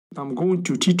I'm going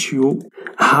to teach you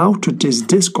how to test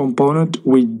this component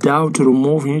without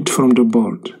removing it from the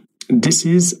board. This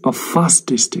is a fast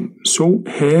testing. So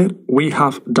here we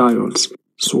have diodes.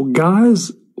 So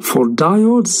guys, for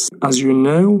diodes, as you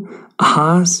know,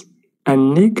 has a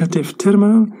negative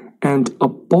terminal and a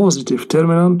positive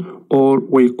terminal, or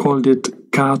we called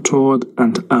it cathode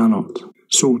and anode.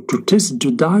 So to test the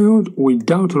diode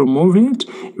without removing it,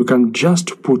 you can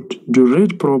just put the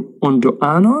red probe on the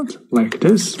anode like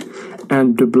this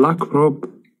and the black probe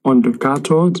on the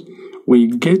cathode. We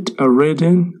get a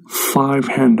reading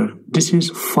 500. This is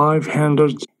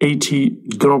 580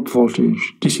 drop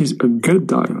voltage. This is a good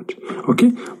diode,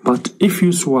 okay? But if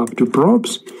you swap the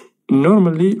probes,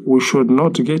 normally we should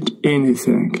not get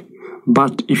anything.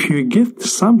 But if you get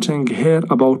something here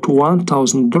about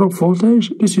 1000 drop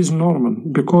voltage, this is normal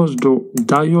because the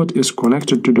diode is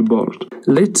connected to the board.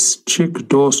 Let's check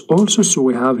those also. So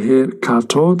we have here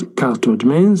cathode. Cathode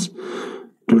means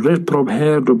the red probe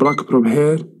here, the black probe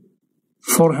here,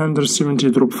 470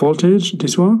 drop voltage,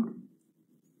 this one,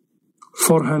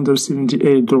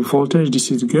 478 drop voltage,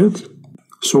 this is good.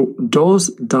 So those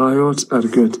diodes are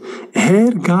good. Here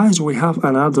guys, we have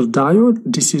another diode.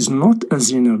 This is not a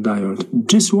Zener diode.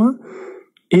 This one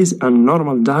is a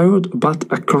normal diode, but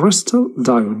a crystal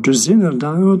diode. The Zener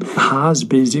diode has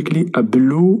basically a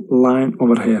blue line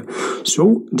over here.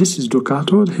 So this is the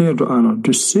cathode, here the anode.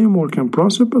 The same working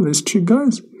principle. Let's check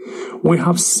guys. We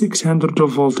have 600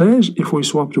 voltage. If we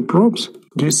swap the probes,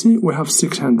 do you see we have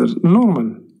 600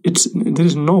 normal? There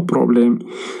is no problem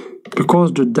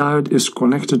because the diode is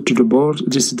connected to the board.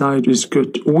 This diode is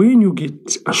good. When you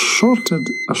get a short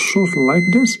like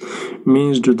this,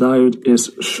 means the diode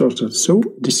is shorted. So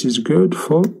this is good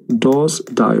for those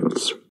diodes.